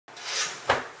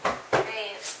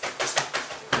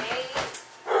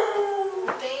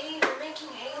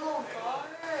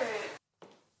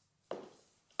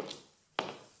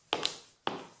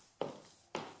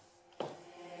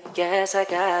guess I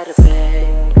gotta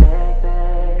beg.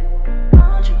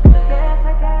 Won't you beg?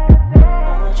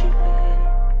 Won't you beg?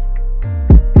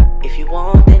 If you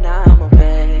want, then I'ma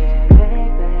beg.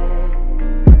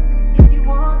 If you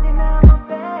want, then I'ma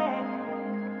beg.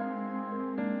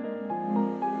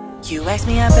 You asked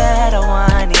me, I bet I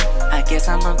want it. I guess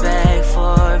I'ma beg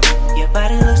for me. Your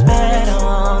body looks better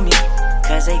on me,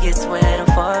 cause they get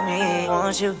sweater for me.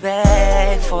 Won't you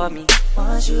beg for me?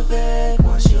 Won't you beg?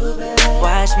 Won't you beg?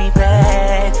 Watch me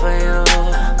beg for you.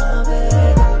 I'ma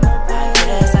beg, I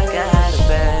guess I gotta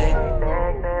beg.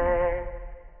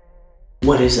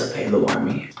 What is up, Halo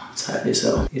Army? I'm tired as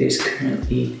hell. It is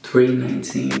currently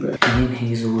 3:19, bro. Me and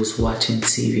Hazel was watching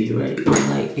TV, right? I'm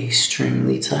like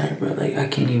extremely tired, bro. Like I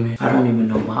don't even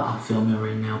know why I'm filming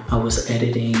right now. I was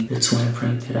editing the twin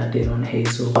prank that I did on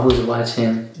Hazel. I was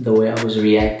watching the way I was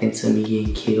reacting to me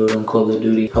getting killed on Call of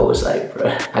Duty. I was like,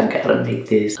 bro, I gotta make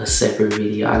this a separate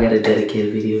video. I gotta dedicate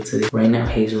a video to this. Right now,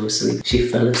 Hazel is asleep. She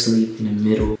fell asleep in the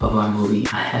middle of our movie.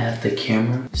 I have the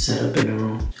camera set up in the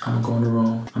room. I'm gonna go in the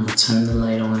room. I'm gonna turn the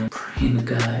light on, praying to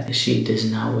God that she does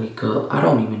not wake up. I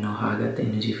don't even know how I got the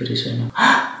energy for this right now.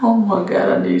 Oh my God,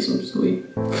 I need some sleep.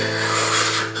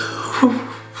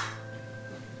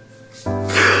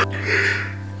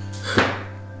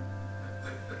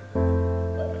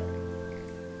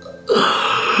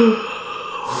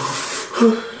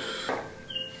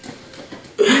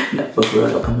 Bro,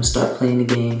 I'm gonna start playing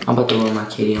the game. I'm about to roll my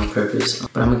kitty on purpose,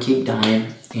 but I'm gonna keep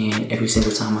dying, and every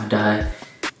single time I die,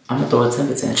 I'm gonna throw a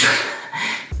temper tantrum.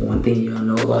 One thing y'all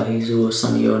know about Hazel, or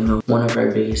some of y'all know, one of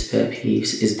her biggest pet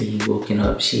peeves is being woken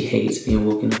up. She hates being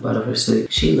woken up out of her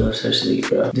sleep. She loves her sleep,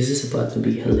 bro. This is about to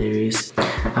be hilarious.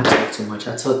 I talk too much.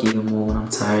 I talk even more when I'm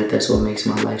tired. That's what makes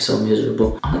my life so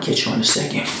miserable. I'm gonna catch you in a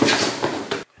second.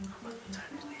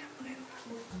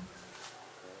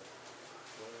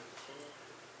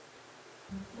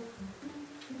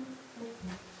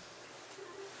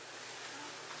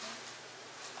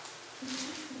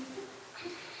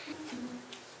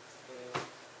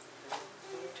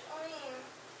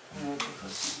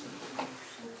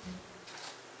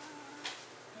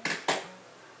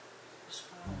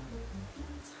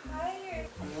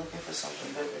 I'm looking for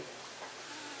something, baby.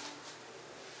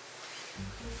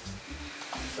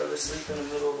 I fell asleep in the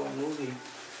middle of a movie.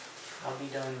 I'll be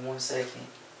done in 1 second.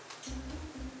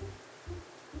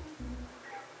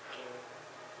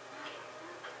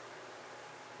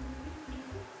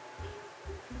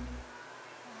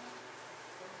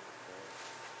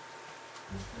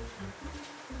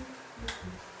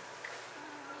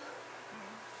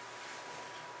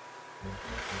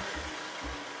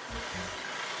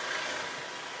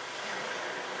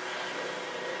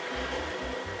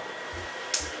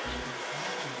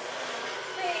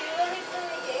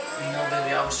 You know,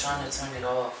 baby, I was trying to turn it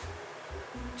off.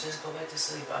 Just go back to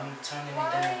sleep. I'm turning it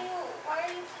down. Why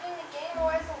are you playing the game?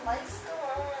 Why is the light still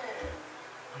on?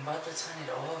 I'm about to turn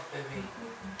it off, baby.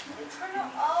 Turn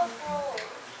it off, bro.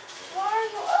 Why are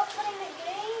you up playing the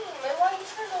game? And why you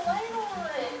turn the light on?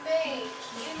 Babe,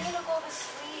 you need to go to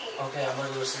sleep. Okay, I'm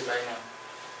gonna go to sleep right now.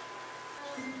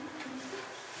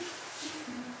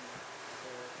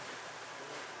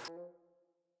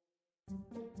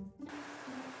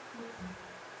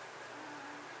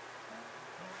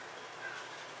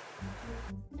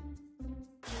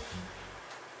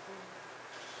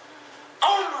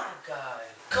 Oh my God!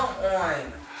 Come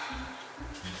on!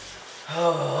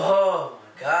 Oh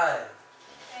my God!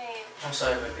 Hey, I'm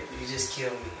sorry, baby. You just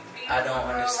killed me. I don't for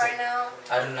real understand. right now?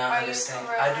 I do not Are you understand.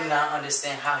 for real I do right not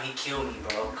understand how he killed me,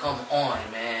 bro. Come on,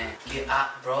 man. Get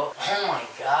out, bro. Oh my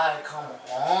God! Come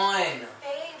on!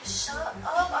 Babe, shut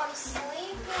up. I'm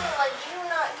sleeping. Like, you do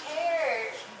not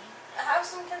care. Have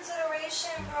some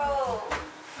consideration, bro.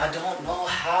 I don't know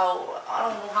how. I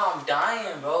don't know how I'm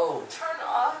dying, bro. Turn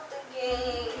off the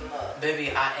game.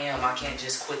 Baby, I am. I can't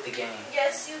just quit the game.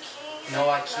 Yes, you can. No,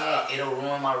 I can't. It'll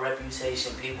ruin my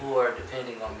reputation. People are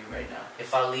depending on me right now.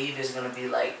 If I leave, it's gonna be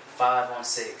like 5 on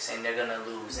 6, and they're gonna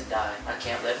lose and die. I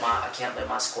can't let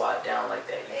my squad down like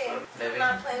that. You feel me, baby? I'm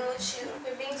not playing with you.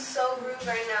 You're being so rude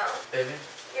right now. Baby.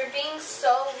 You're being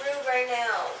so rude right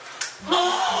now.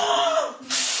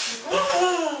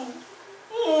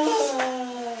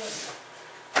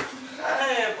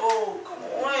 Hey, bro, come on.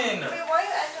 Wait, why are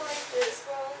you acting like this,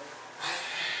 bro?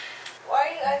 Why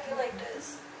are you acting like this?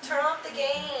 Turn off the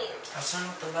game. I'll turn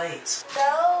off the lights.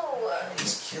 No.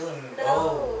 He's killing me, bro.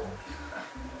 No.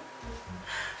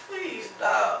 Please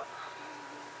stop.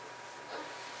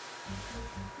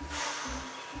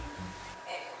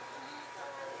 Hey,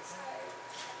 I'm really tired.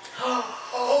 Oh.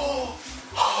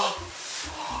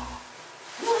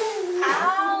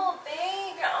 Ow,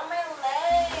 babe, you're on my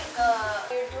leg.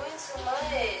 You're doing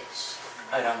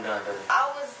Alright, I'm done, baby. I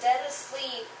was dead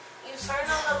asleep. You turn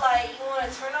on the light. You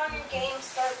want to turn on your game,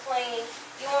 start playing.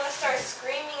 You want to start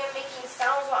screaming and making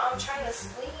sounds while I'm trying to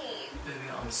sleep.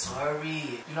 Baby, I'm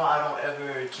sorry. You know, I don't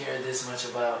ever care this much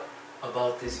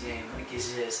about this game. Like,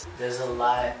 it's just, there's a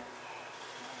lot.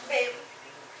 Babe,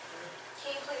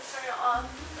 can you please turn it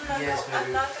off? Yes, baby.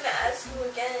 I'm not going to ask you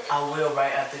again. I will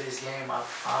right after this game. I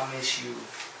promise you.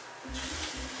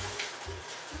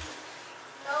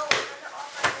 No, turn it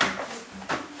off right now.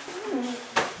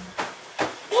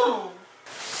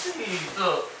 Jeez,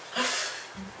 look.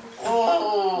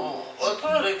 Oh, I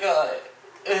thought I got it.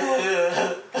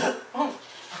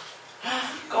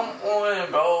 Come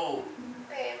on, bro.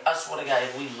 Babe. I swear to God,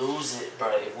 if we lose it, bro,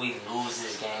 if we lose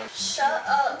this game. Shut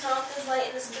up. Turn off this light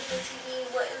in the stupid TV.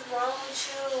 What is wrong with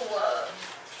you?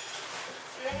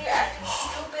 And then you're acting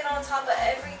stupid on top of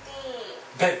everything.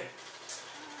 Baby,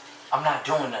 I'm not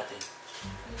doing nothing.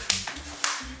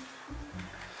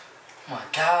 Oh my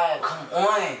God, come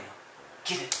on.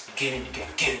 Get it in the game,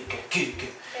 get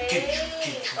it.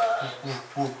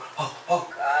 Oh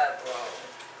God, bro.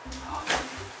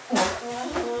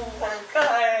 Oh my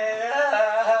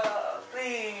God,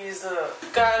 please.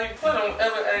 God, if I don't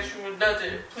ever ask you for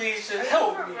nothing, please just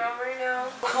help me. Right now?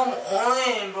 Come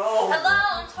on, bro. Hello,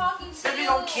 I'm talking to Baby, you.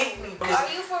 don't kick me. Are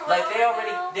you for real? Like, they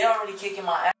now? already kicking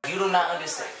my ass. You do not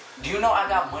understand. Do you know I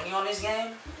got money on this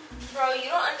game? Bro, you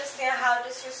don't understand how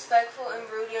disrespectful and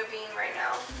rude you're being right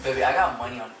now. Baby, I got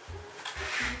money on.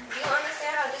 Do you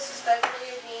understand how disrespectful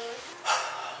you're being?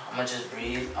 I'ma just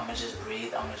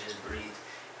breathe.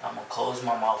 I'ma close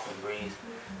my mouth and breathe.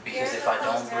 Because if I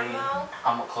don't breathe,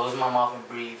 I'ma close my mouth and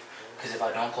breathe. Because if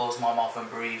I don't close my mouth and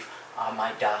breathe, I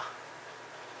might die.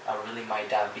 I really might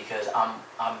die because I'm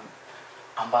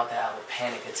about to have a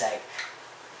panic attack.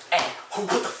 And who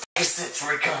put the f is this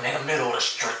gun in the middle of the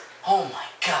street? Oh my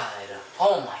God.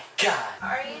 Oh my God.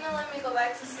 Are you gonna let me go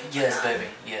back to sleep? Yes, baby.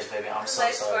 Yes, baby. I'm so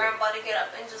I swear sorry. I'm about to get up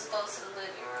and just go to the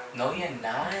living room. No, you're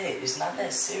not. It's not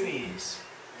that serious.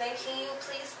 Then can you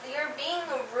please? You're being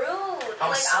rude.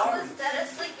 I'm sorry. I was dead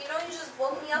asleep. You know, you just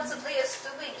woke me up to play a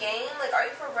stupid game. Like, are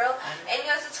you for real? And you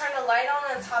have to turn the light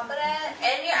on top of that.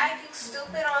 And you're acting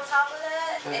stupid on top of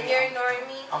that. Baby, and you're ignoring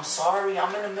me. I'm sorry. I'm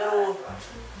in the middle.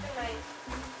 Good night.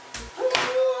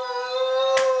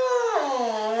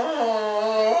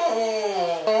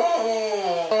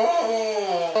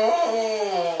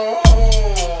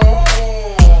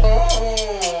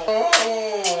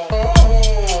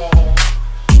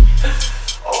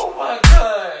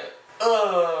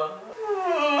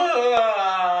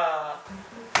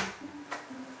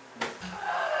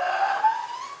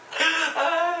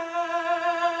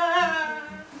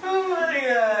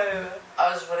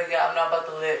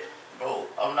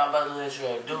 I'm not about to let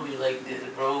you do me like this,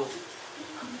 bro.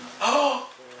 Oh!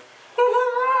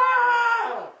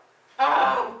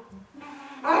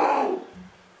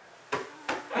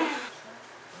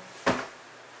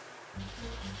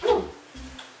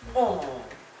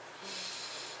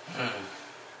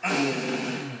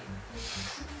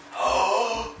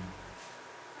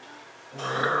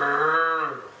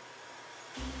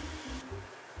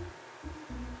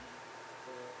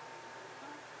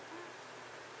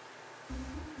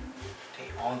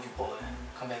 On you, boy.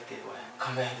 Come back this way.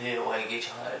 Come back this way. Get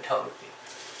your heart totally.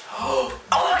 Oh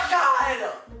my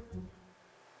God!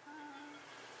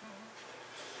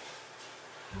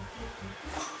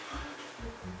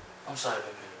 I'm sorry,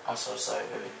 baby. I'm so sorry,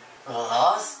 baby.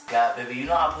 Lost? God, baby, you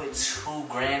know I put $2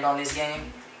 grand on this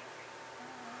game?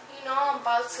 You know I'm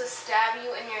about to stab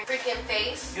you in your freaking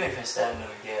face. You ain't finna stab me.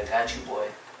 Yeah, got you, boy.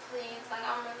 Please, like,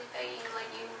 I'm really begging you.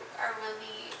 Like, you are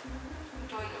really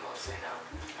doing the most right now.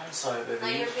 I'm sorry, baby.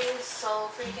 Like, you're being so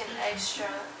freaking extra.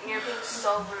 And you're being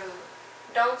so rude.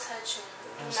 Don't touch me. Do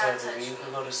I'm not sorry, touch baby. You me.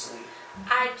 can go to sleep.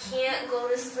 I can't go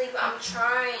to sleep. I'm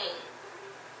trying.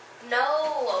 No.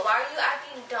 Why are you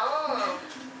acting dumb?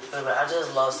 Baby, I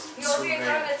just lost You're over $2 here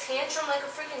grand. throwing a tantrum like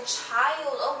a freaking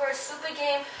child over a stupid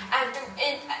game.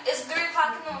 It's 3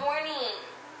 o'clock in the morning.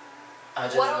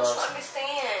 What don't you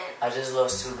understand? I just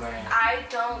lost $2 grand. I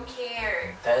don't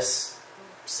care. That's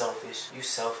selfish. You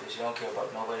selfish. You don't care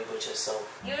about nobody but yourself.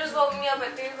 You just woke me up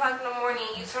at 3 o'clock in the morning.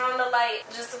 You turn on the light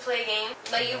just to play a game.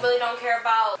 Like, you really don't care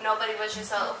about nobody but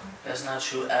yourself. That's not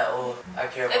true at all. I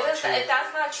care about If you.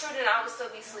 that's not true, then I would still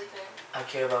be sleeping. I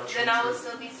care about you Then I would too.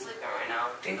 still be sleeping right now.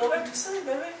 Then go back to sleep,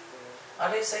 baby. I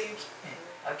didn't say you can't.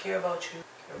 I care about you. I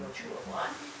care about you a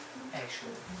lot.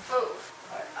 Actually. Move.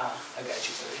 Alright, I got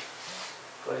you, baby.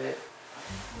 Go ahead.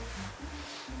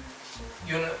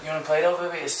 You wanna play though,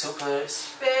 baby? It's 2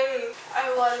 players. Babe,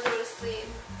 I want to go to sleep.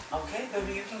 Okay,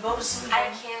 baby, you can go to sleep. I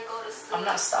can't go to sleep. sleep. I'm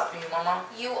not stopping you, mama.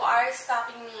 You are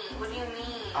stopping me. What do you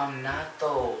mean? I'm not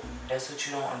though. That's what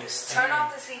you don't understand. Turn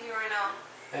off the TV right now.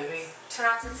 Baby. Turn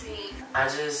off the TV. I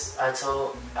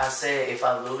said if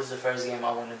I lose the first game,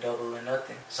 I want to double or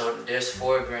nothing. So there's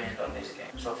 $4 grand on this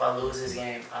game. So if I lose this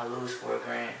game, I lose $4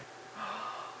 grand.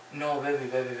 No, baby.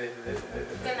 Good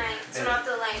night. Turn off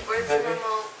the light. Where's the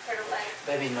remote for the light?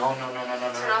 Baby, no. Turn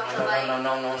off the light. No.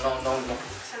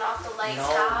 Turn off the light. No,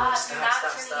 Stop. You're not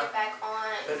stop. turning it back on.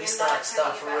 Baby, You're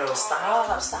stop for real.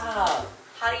 Stop.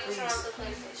 How do you Please. turn off the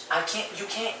PlayStation?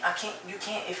 You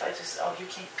can't if I just, you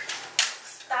can't.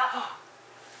 Stop.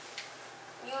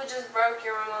 You just broke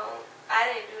your remote. I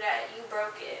didn't do that. You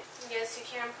broke it. Yes, you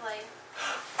can play.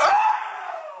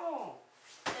 Oh!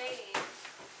 Hey.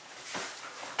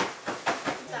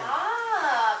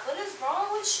 Stop. What is wrong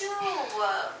with you?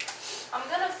 I'm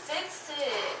gonna fix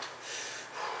it.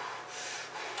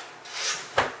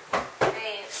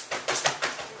 Babe.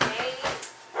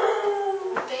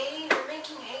 Babe, you're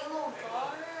making Halo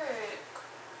dark.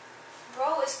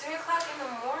 Bro, it's 3 o'clock in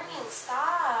the morning.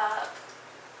 Stop.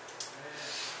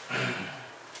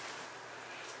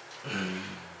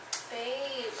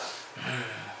 Babe.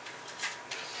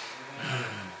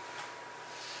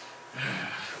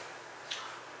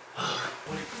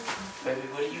 Baby,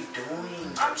 what are you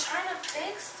doing? I'm trying to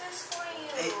fix this for you.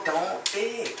 It don't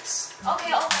fix.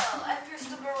 Okay, oh well. F your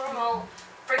stupid remote.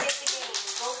 Forget the game.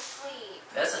 Go to sleep.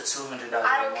 That's a $200 I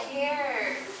don't remote.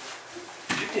 care.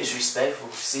 You disrespectful.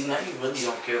 See, now you really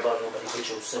don't care about nobody but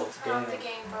yourself. Turn off the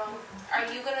game, bro. Are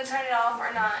you gonna turn it off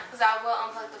or not? Because I will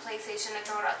unplug the PlayStation and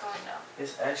throw it out the window.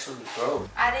 It's actually broke.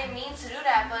 I didn't mean to do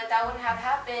that, but that wouldn't have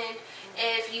happened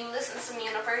if you listened to me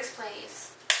in the first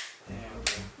place. Damn,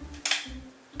 bro.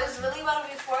 It's really about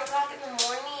to be 4 o'clock in the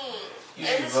morning.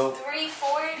 It is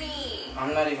 3:40.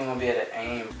 I'm not even gonna be able to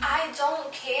aim. I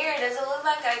don't care. Does it look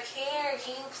like I care?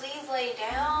 Can you please lay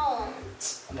down?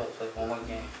 I'm about to play one more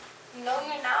game. No,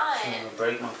 you're not. I'm gonna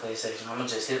break my PlayStation. I'm gonna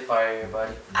just hit fire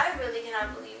everybody. I really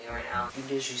cannot believe you right now. You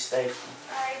disrespectful.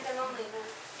 Alright, then I'm leaving.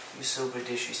 You super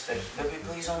disrespectful. Baby,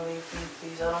 please don't leave me,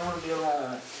 please. I don't wanna be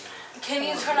alone. Can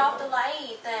you turn off the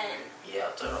light then? Yeah,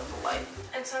 I'll turn off the light.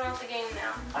 And turn off the game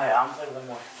now. Alright, I'm gonna play one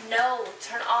more. No,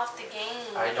 turn off the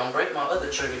game. Alright, don't break my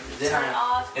other trigger. Then I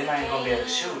ain't gonna be able to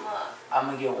shoot. I'm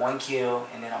gonna get 1 kill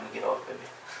and then I'm gonna get off, baby.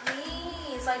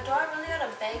 Please, like, do I really gotta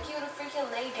beg you to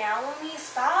freaking lay down with me?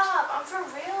 Stop, I'm for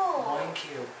real. 1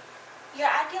 kill. You're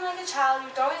acting like a child,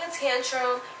 you're throwing a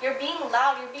tantrum, you're being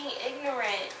loud, you're being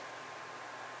ignorant.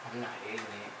 I'm not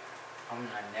ignorant. I'm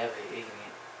not never ignorant.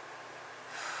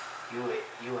 You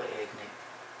are ignorant.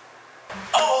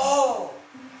 Oh!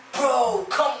 Bro,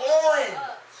 come on!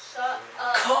 Shut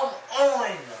up. Come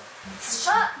on!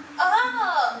 Shut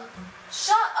up!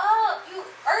 Shut up! You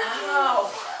irking me.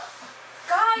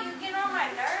 God, you get on my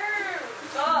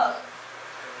nerves.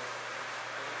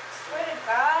 Swear to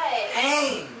God.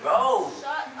 Dang, bro!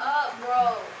 Shut up, bro.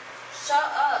 Shut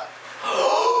up.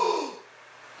 Oh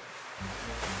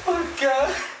my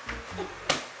God!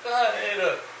 God,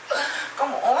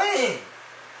 come on!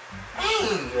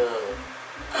 Dang!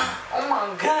 Oh my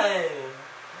God!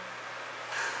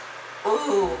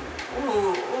 Ooh!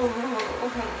 Oh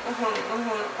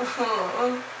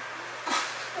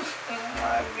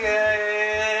my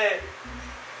God!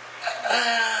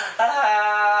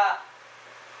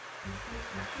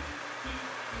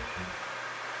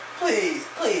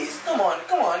 Please, come on!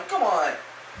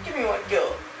 Give me 1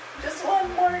 kill! Just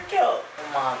 1 more kill! Oh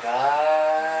my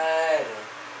God!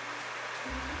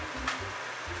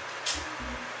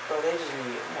 Bro, they just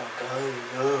need, oh my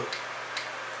God,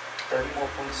 30 more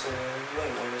points in, you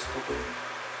ain't winning, stupid.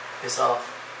 It's off.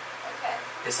 Okay.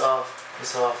 It's off.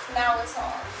 Now it's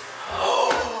off.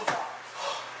 Oh,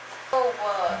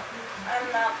 I'm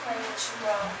not playing with you,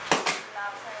 bro. I'm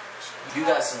not playing with you. You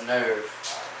got some nerve.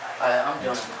 I'm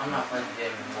done. I'm not playing the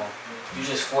game anymore. You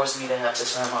just forced me to have to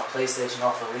turn my PlayStation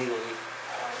off illegally.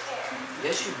 I don't care.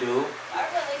 Yes, you do. I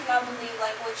really cannot believe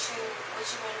like what you been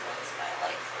doing tonight,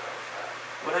 like for real.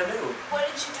 What'd I do? What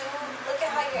did you do? Look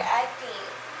at how you're acting.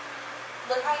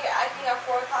 Look how you're acting at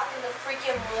 4 o'clock in the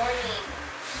freaking morning.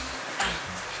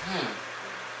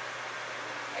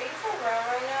 Are you for real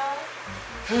right now?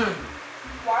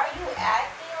 Why are you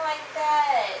acting like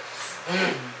that?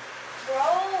 Bro,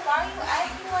 why are you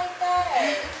acting like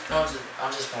that? No,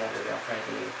 I'm just playing with it. I'm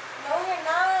pranking you. No, you're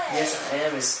not. Yes, I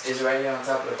am. It's right here on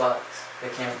top of the box. The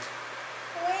camera.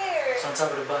 Where? It's on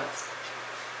top of the box.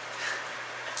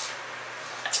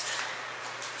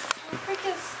 You're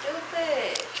freaking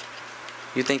stupid.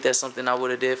 You think that's something I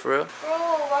would have did for real? Bro,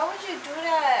 why would you you do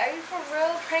that? Are you for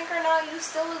real? Prank or not, you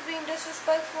still was being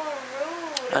disrespectful and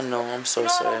rude. I know, I'm so you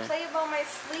know sorry. I don't play about my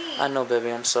sleep. I know,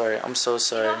 baby, I'm sorry. I'm so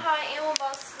sorry. You know how I am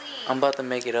about sleep. I'm about to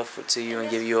make it up to you and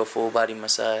give you a full body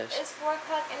massage. It's 4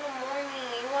 o'clock in the morning.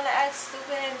 You want to act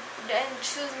stupid and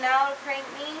choose now to prank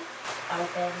me? I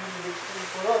want you to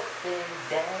keep up and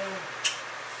down.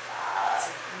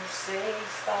 Stop. You say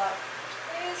stop.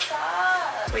 Please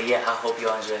stop. But yeah, I hope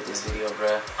y'all enjoyed this video,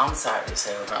 bruh. I'm tired as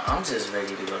hell, bro. I'm just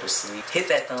ready to go to sleep. Hit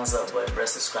that thumbs up button, bruh.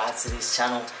 Subscribe to this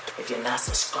channel if you're not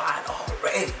subscribed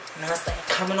already. You know what I'm saying?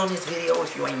 Comment on this video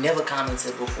if you ain't never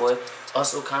commented before.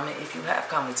 Also comment if you have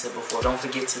commented before. Don't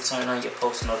forget to turn on your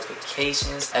post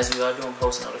notifications, as we are doing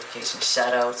post notification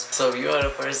shout outs. So if you are the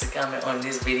first to comment on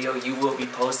this video, you will be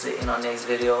posted in our next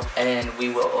video. And we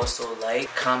will also like,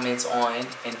 comment on,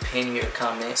 and pin your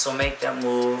comment. So make that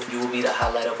move. You will be the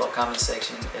highlight of our comment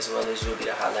section, as well as you'll be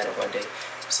the highlight of our day.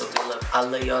 So good luck. I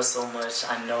love y'all so much.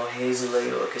 I know Hazel love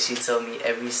y'all because she told me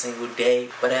every single day.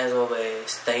 But as always,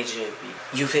 stay drippy.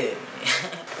 You feel me?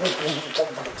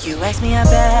 You asked me, I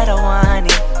bet I want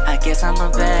it. I guess I'ma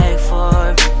beg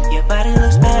for it. Your body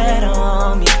looks better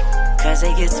on me, cause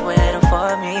they get sweating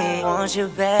for me. Won't you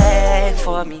beg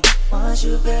for me? Won't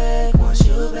you beg? Won't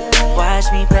you beg? Watch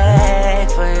me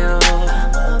beg for you.